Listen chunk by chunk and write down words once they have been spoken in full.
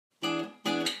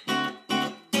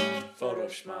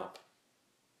Schmuck.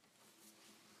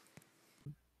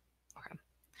 Okay.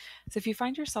 So if you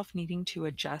find yourself needing to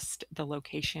adjust the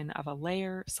location of a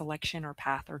layer, selection, or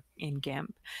path or in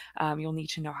GIMP, you'll need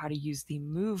to know how to use the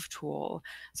Move tool.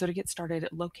 So to get started,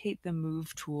 locate the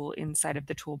Move tool inside of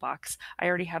the toolbox. I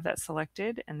already have that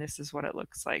selected, and this is what it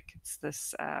looks like. It's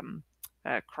this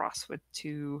cross with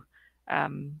two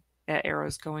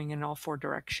arrows going in all four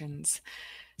directions.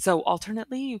 So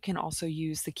alternately, you can also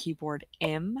use the keyboard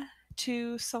M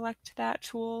to select that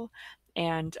tool.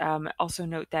 And also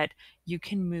note that you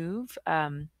can move,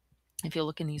 if you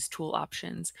look in these tool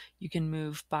options, you can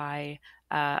move by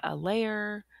a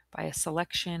layer, by a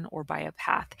selection, or by a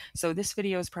path. So this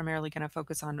video is primarily going to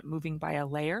focus on moving by a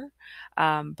layer,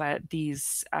 but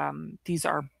these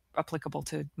are applicable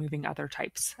to moving other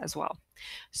types as well.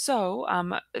 So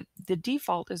the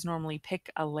default is normally pick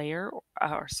a layer,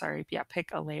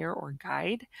 pick a layer or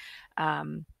guide.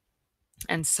 Um,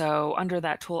 and so under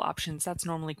that tool options, that's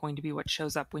normally going to be what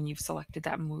shows up when you've selected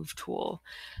that move tool.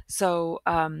 So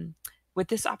with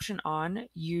this option on,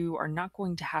 you are not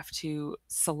going to have to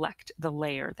select the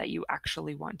layer that you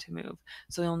actually want to move.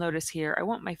 So you'll notice here, I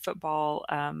want my football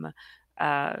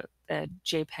a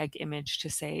JPEG image to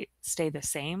stay the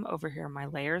same over here in my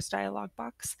layers dialog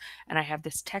box. And I have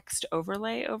this text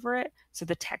overlay over it. So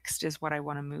the text is what I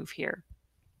want to move here.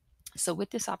 So with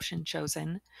this option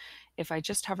chosen, if I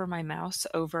just hover my mouse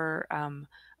over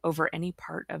any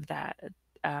part of that,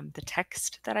 the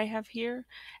text that I have here,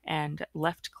 and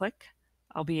left click,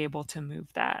 I'll be able to move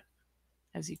that,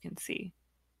 as you can see.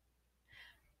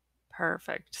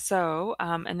 Perfect. So,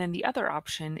 and then the other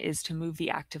option is to move the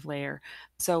active layer.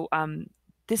 So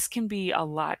this can be a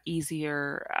lot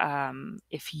easier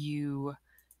if you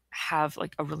have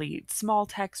like a really small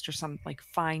text or some like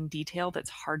fine detail that's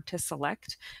hard to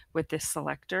select with this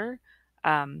selector.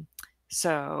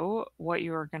 So what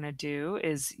you're going to do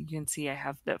is, you can see I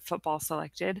have the football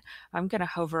selected. I'm going to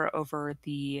hover over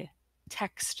the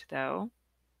text though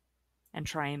and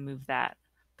try and move that.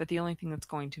 But the only thing that's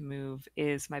going to move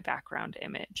is my background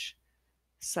image.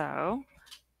 So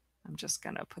I'm just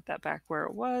going to put that back where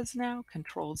it was now,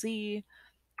 Control Z.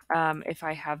 If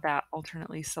I have that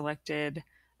alternately selected,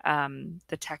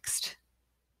 the text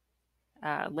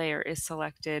layer is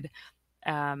selected,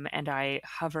 and I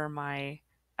hover my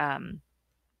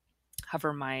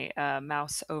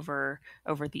mouse over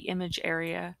the image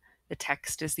area, the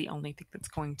text is the only thing that's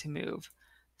going to move.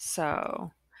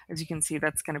 So as you can see,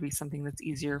 that's going to be something that's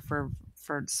easier for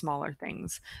smaller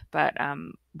things. But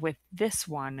with this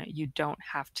one, you don't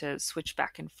have to switch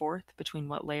back and forth between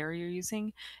what layer you're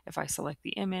using. If I select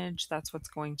the image, that's what's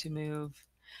going to move.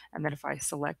 And then if I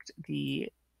select the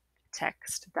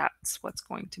text, that's what's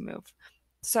going to move.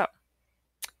 So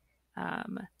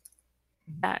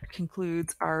that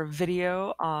concludes our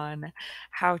video on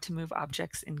how to move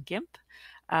objects in GIMP.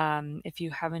 If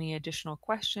you have any additional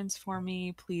questions for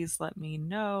me, please let me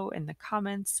know in the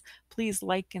comments. Please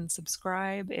like and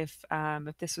subscribe if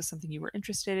this was something you were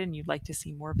interested in, you'd like to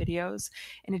see more videos.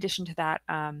 In addition to that,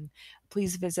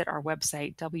 please visit our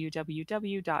website,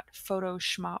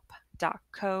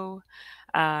 www.photoshmop.co.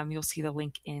 You'll see the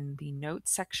link in the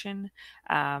notes section.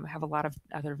 I have a lot of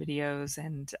other videos,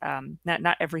 and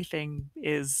not everything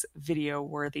is video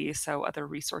worthy, so other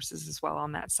resources as well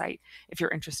on that site if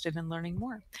you're interested in learning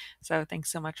more. So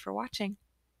thanks so much for watching.